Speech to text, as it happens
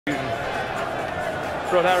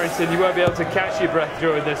Rod Harrison, you won't be able to catch your breath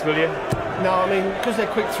during this, will you? No, I mean, because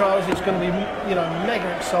they're quick throws, it's going to be, you know,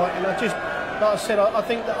 mega exciting. Like I said, I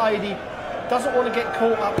think that Adi doesn't want to get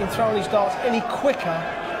caught up in throwing his darts any quicker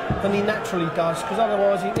than he naturally does, because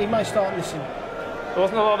otherwise he may start missing. There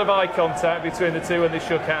wasn't a lot of eye contact between the two when they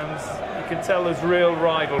shook hands. You can tell there's real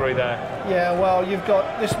rivalry there. Yeah, well, you've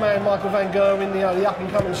got this man, Michael van Gerwen, the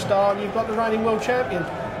up-and-coming star, and you've got the reigning world champion.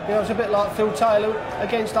 You know, it's a bit like Phil Taylor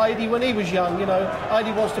against Adi when he was young. You know,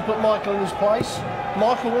 Adi wants to put Michael in his place.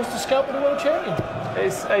 Michael wants to scalp the world champion.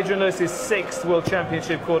 It's Adrian Lewis's 6th World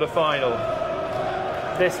Championship quarter-final.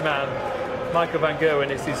 This man, Michael van Gerwen,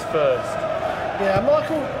 is his 1st. Yeah,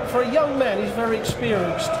 Michael, for a young man, he's very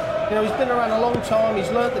experienced. You know, he's been around a long time, he's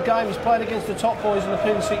learnt the game, he's played against the top boys in the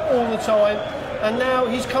pin seat all the time, and now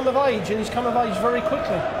he's come of age, and he's come of age very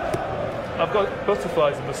quickly. I've got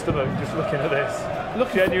butterflies in my stomach just looking at this.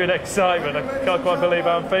 Genuine excitement. I can't quite believe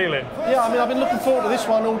how I'm feeling. Yeah, I mean, I've been looking forward to this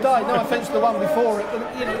one all day. No offence to the one before it, but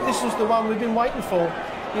you know, this was the one we've been waiting for.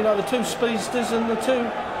 You know, the two speedsters and the two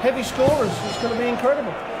heavy scorers. It's going to be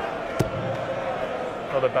incredible.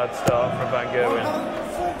 Not a bad start from van Gerwen.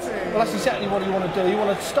 Well, that's exactly what you want to do. You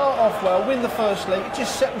want to start off well, win the first leg, it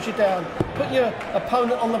just settles you down. Put your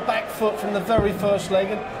opponent on the back foot from the very first leg.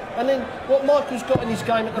 And then what Michael's got in his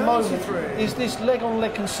game at the moment is this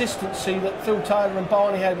leg-on-leg consistency that Phil Taylor and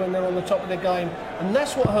Barney had when they're on the top of their game. And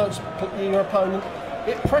that's what hurts your opponent.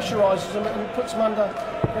 It pressurises them and puts them under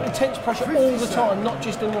intense pressure all the time, not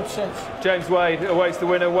just in one sense. James Wade awaits the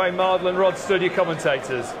winner. Wayne Mardle and Rod Studd, your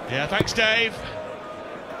commentators. Yeah, thanks, Dave.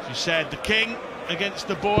 As you said, the king against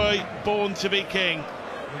the boy born to be king.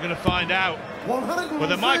 We're going to find out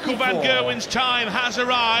whether Michael van Gerwen's time has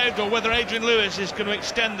arrived or whether Adrian Lewis is going to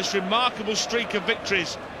extend this remarkable streak of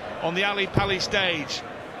victories on the Ali Pali stage.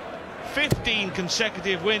 15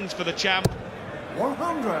 consecutive wins for the champ.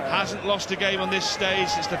 100. Hasn't lost a game on this stage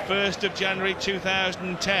since the 1st of January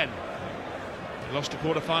 2010. He lost a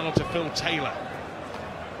quarter-final to Phil Taylor.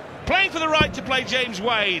 Playing for the right to play James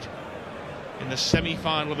Wade in the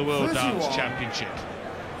semi-final of the World Darts Championship.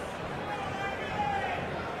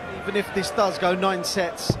 Even if this does go 9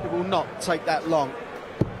 sets, it will not take that long.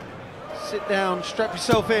 Sit down, strap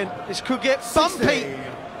yourself in. This could get bumpy.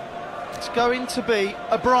 It's going to be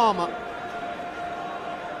a Brahma.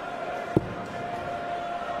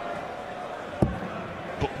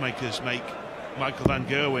 Bookmakers make Michael van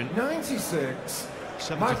Gerwen 96.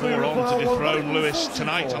 7-4 on to dethrone Lewis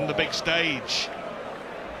tonight on the big stage.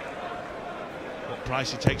 What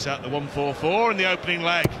price he takes out the 144 in the opening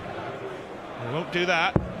leg. He won't do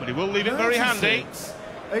that, but he will leave it very handy.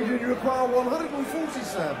 Adrian, you require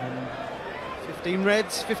 147. 15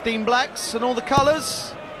 reds, 15 blacks, and all the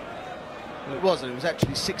colours. Well, it wasn't, it was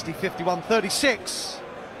actually 60, 51, 36.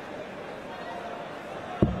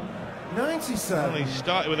 97. Well, he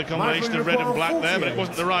started with a combination of red and black there, but it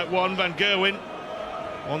wasn't the right one. Van Gerwen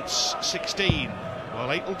wants 16.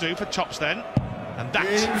 Well, 8 will do for tops then. And that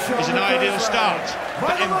is an ideal start for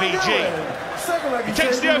MVG. He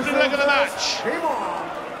takes the opening leg of the match.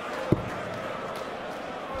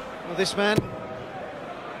 Well, this man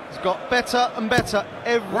has got better and better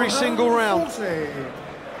every single round.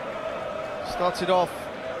 Started off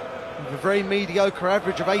with a very mediocre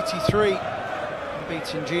average of 83,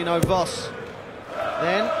 beating Gino Voss.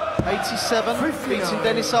 Then 87, beating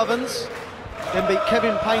Dennis Ovens. Then beat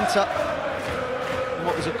Kevin Painter in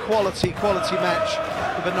what was a quality match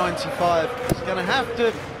with a 95. He's going to have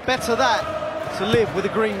to better that to live with a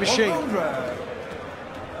green machine.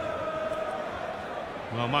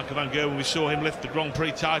 Well, Michael van Gerwen, we saw him lift the Grand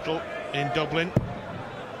Prix title in Dublin,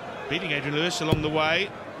 beating Adrian Lewis along the way.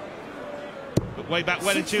 But way back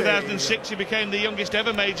when in 2006 he became the youngest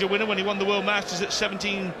ever major winner when he won the World Masters at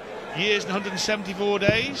 17 years and 174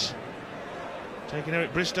 days, taking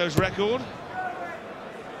Eric Bristow's record.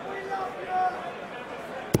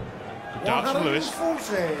 Good darts from Lewis. Well,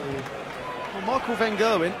 Michael van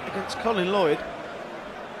Gerwen against Colin Lloyd,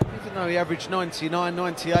 even though he averaged 99,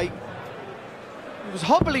 98, he was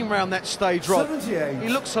hobbling around that stage, Rod. He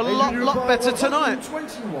looks a lot better tonight.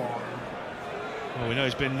 Well, we know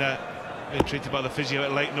he's been treated by the physio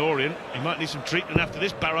at Leighton Orient. He might need some treatment after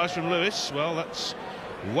this barrage from Lewis. Well, that's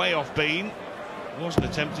way off beam. It was an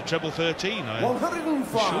attempt at treble 13, I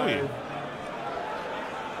assure you.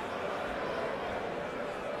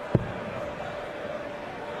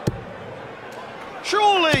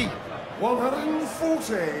 Surely!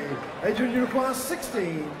 140. Adrian, you require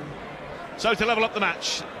 16. So to level up the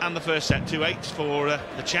match and the first set, 2-8 for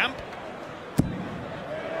the champ.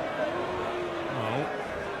 Well,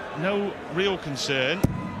 no real concern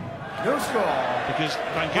No score. Because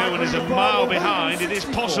Van Gerwen is a mile behind. It is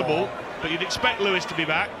possible, but you'd expect Lewis to be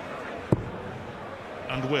back.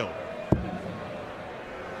 And will.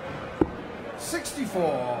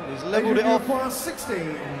 64. He's levelled it off.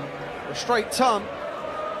 16. A straight ton.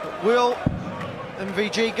 But will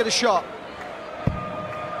MVG get a shot?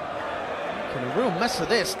 Making a real mess of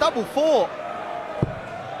this. Double 4.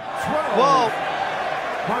 12. Well,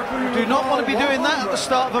 you do not want to be doing that at the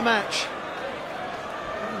start of a match.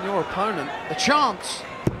 Giving your opponent a chance.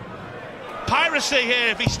 Piracy here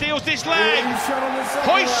if he steals this leg.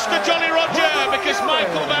 Hoist the Jolly Roger because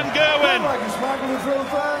Michael Van Gerwen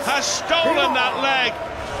has stolen that leg.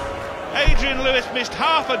 Adrian Lewis missed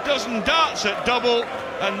half a dozen darts at double,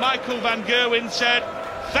 and Michael Van Gerwen said,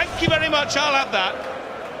 "Thank you very much, I'll have that."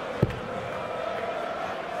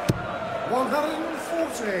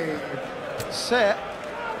 140. Set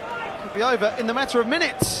could be over in the matter of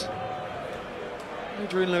minutes.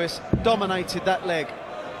 Adrian Lewis dominated that leg.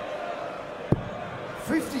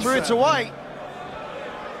 57. Threw it away.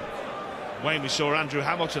 Wayne, we saw Andrew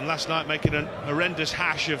Hamilton last night making a horrendous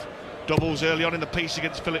hash of doubles early on in the piece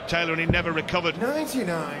against Philip Taylor, and he never recovered.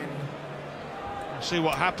 99. We'll see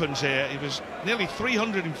what happens here. He was nearly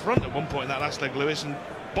 300 in front at one point in that last leg, Lewis, and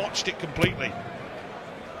botched it completely.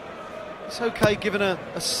 It's okay giving a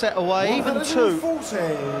set away, even 2. 140.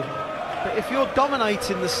 But if you're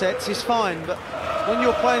dominating the sets, it's fine. But when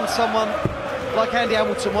you're playing someone like Andy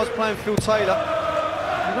Hamilton was playing Phil Taylor,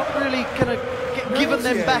 you're not really going to get given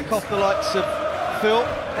them back off the likes of Phil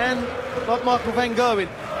and like Michael Van Gerwen.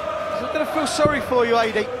 He's not going to feel sorry for you,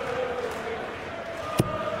 AD. You're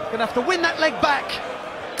going to have to win that leg back.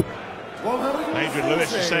 Adrian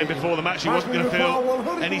Lewis was saying before the match he wasn't going to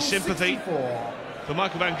feel any sympathy for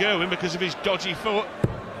Michael Van Gerwen because of his dodgy foot.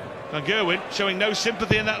 Van Gerwen showing no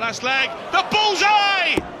sympathy in that last leg. The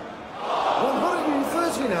bullseye!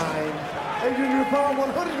 139. Adrian Lewis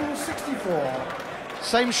 164.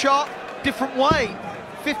 Same shot, different way.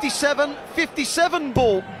 57, 57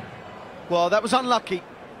 ball. Well, that was unlucky.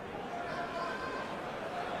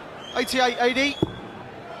 88 AD.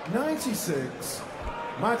 96.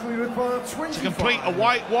 Michael required 25. To complete a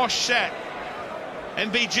whitewash set,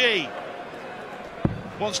 MVG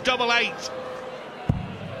wants double 8.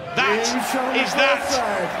 That is that.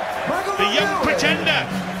 The young pretender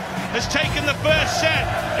has taken the first set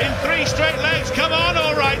in 3 straight legs. Come on,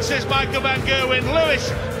 all right, says Michael Van Gerwen.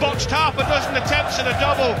 Lewis botched half a dozen attempts at a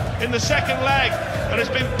double in the second leg and has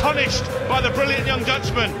been punished by the brilliant young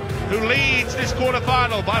Dutchman, who leads this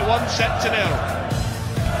quarter-final by 1-0.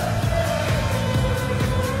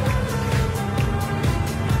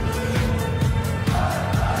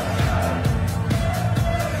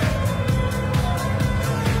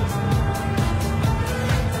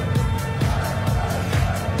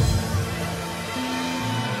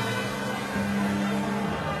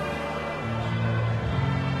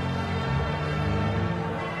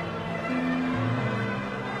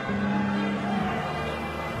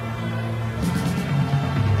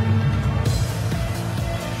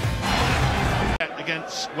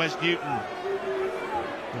 Against Wes Newton.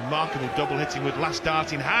 Remarkable double hitting with last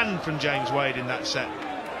dart in hand from James Wade in that set.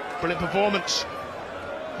 Brilliant performance.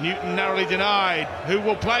 Newton narrowly denied. Who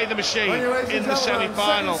will play the machine in the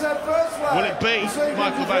semi-final? Will it be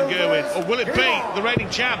Michael Van Gerwen, or will it be the reigning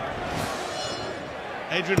champ,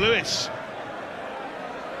 Adrian Lewis,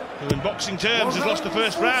 who in boxing terms has lost the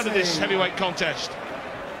first round of this heavyweight contest?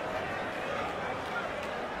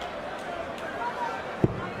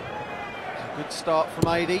 Good start from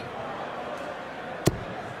AD.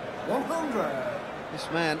 100. This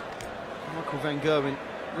man, Michael Van Gerwen,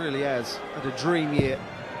 really has had a dream year.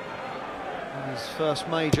 And his first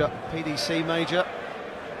major, PDC major,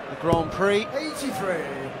 the Grand Prix. 83.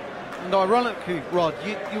 And ironically, Rod,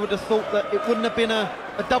 you would have thought that it wouldn't have been a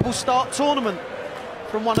double start tournament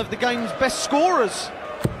from one of the game's best scorers.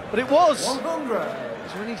 But it was. 100.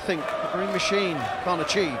 Is there anything the Green Machine can't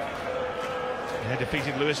achieve? He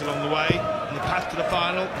defeated Lewis along the way. On the path to the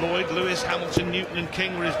final, Lloyd, Lewis, Hamilton, Newton and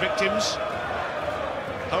King were his victims,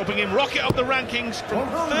 helping him rocket up the rankings from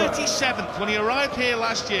 37th. When he arrived here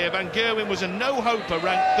last year, Van Gerwen was a no-hoper,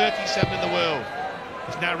 ranked 37 in the world.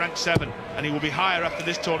 He's now ranked 7, and he will be higher after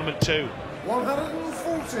this tournament too.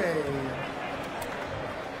 140.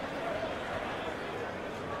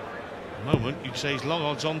 At the moment, you'd say he's long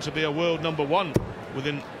odds on to be a world #1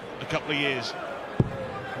 within a couple of years.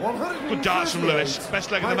 Good darts from Lewis, best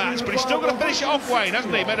leg of the match, but he's still got to finish it off, Wayne,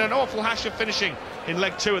 hasn't he? Made an awful hash of finishing in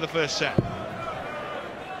leg 2 of the first set.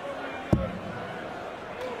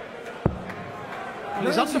 Well,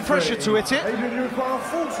 he's under pressure to hit it. Adrian requires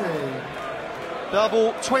 40.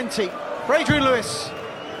 Double 20 for Adrian Lewis.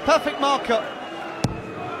 Perfect marker.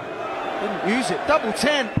 Didn't use it. Double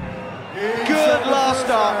 10. Good last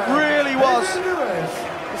start, really was.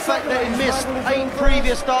 The fact that he missed 8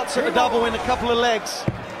 previous starts at a double in a couple of legs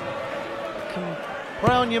can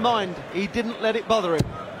play on your mind. He didn't let it bother him.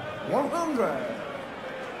 100.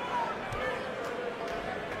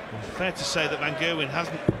 Fair to say that Van Gerwen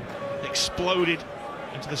hasn't exploded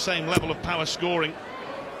into the same level of power scoring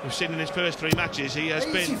we've seen in his first 3 matches. He has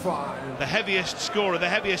 85. been the heaviest scorer, the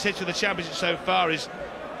heaviest hitter of the championship so far. His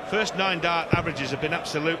first 9 dart averages have been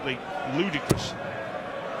absolutely ludicrous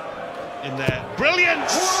in there.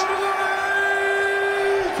 Brilliance!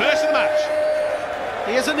 First of the match.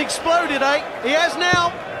 He hasn't exploded, eh? He has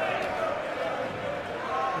now.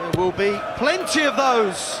 There will be plenty of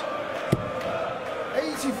those.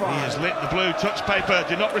 85. He has lit the blue touch paper,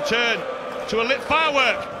 did not return to a lit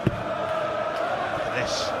firework.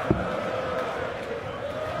 This.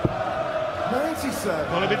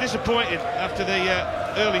 97. Well, he'll be disappointed after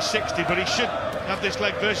the early 60, but he should have this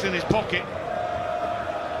leg virtually in his pocket.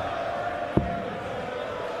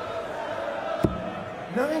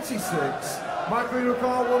 '96. Michael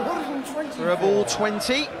Ricard 120. For a ball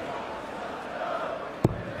 20.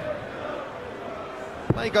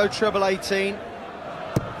 May go treble 18,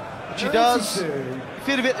 which he does. 92. If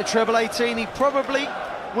he'd have hit the treble 18, he probably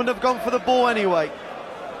wouldn't have gone for the ball anyway.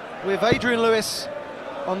 With Adrian Lewis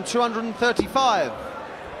on 235.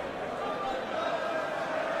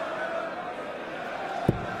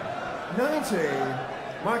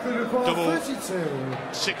 Michael Ricard Double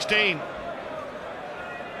 32. 16.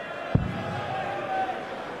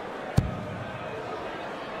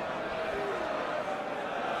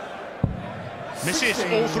 Misses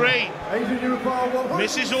 16. all 3. Adrian Ricard 100.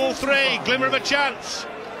 Misses all 3. Glimmer of a chance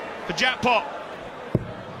for jackpot.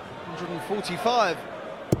 145.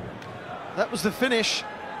 That was the finish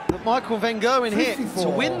that Michael Van Gerwen hit 54. to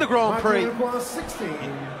win the Grand Prix. Michael Ricard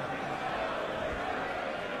 16.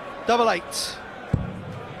 Double 8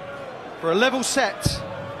 for a level set.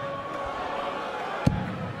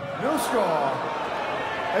 No score.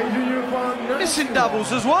 Adrian Ricard 91. Missing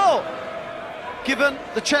doubles as well, given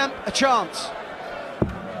the champ a chance.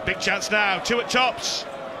 Big chance now. 2 at tops.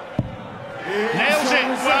 Nails it.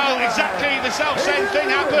 Well, exactly the self-same thing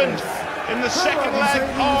happened in the second leg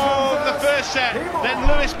of the first set. Then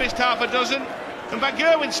Lewis missed half a dozen and Van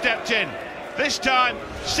Gerwen stepped in. This time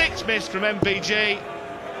 6 missed from MVG.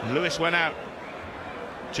 Lewis went out.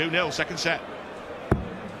 2-0 second set.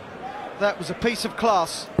 That was a piece of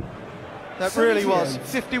class. That really was.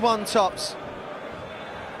 51 tops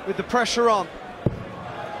with the pressure on.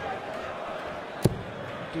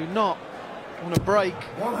 Do not want to break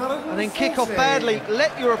and then kick off badly.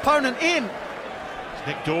 Let your opponent in.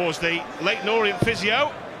 Nick Dawes, the Leyton Orient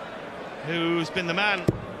physio, who's been the man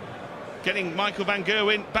getting Michael Van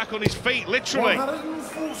Gerwen back on his feet, literally.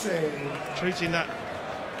 140. Treating that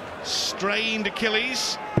strained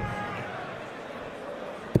Achilles.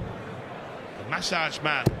 The massage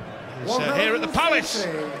man is here at the Palace.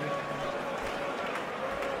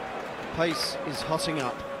 Pace is hotting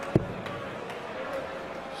up.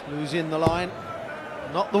 Just losing the line.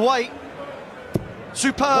 Not the weight.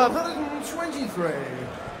 Superb. 123.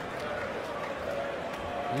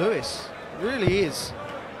 Lewis really is.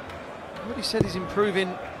 What he said he's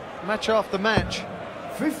improving match after match.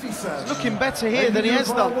 57. He's looking better here than he has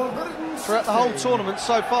done throughout the whole tournament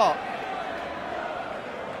so far.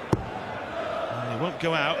 And he won't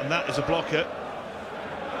go out, and that is a blocker.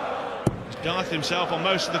 He's Garth himself on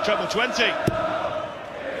most of the treble 20.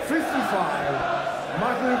 55.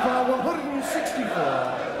 Michael Ricard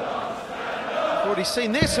 164. I've already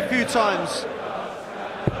seen this a few times.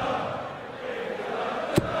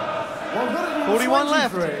 41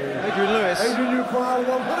 left. Adrian Lewis Adrian Ricard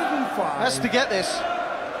 105. has to get this.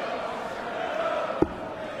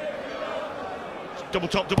 Double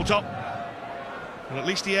top, double top. Well, at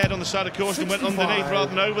least he aired on the side of caution and went underneath rather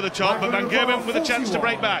than over the top, but Van Gerwen with a chance to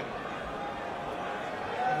break back.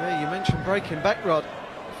 Yeah, you mentioned breaking back, Rod.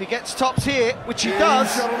 If he gets tops here, which he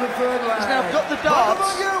does, he's now got the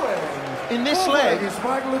darts in this leg.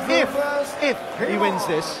 If he wins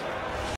this,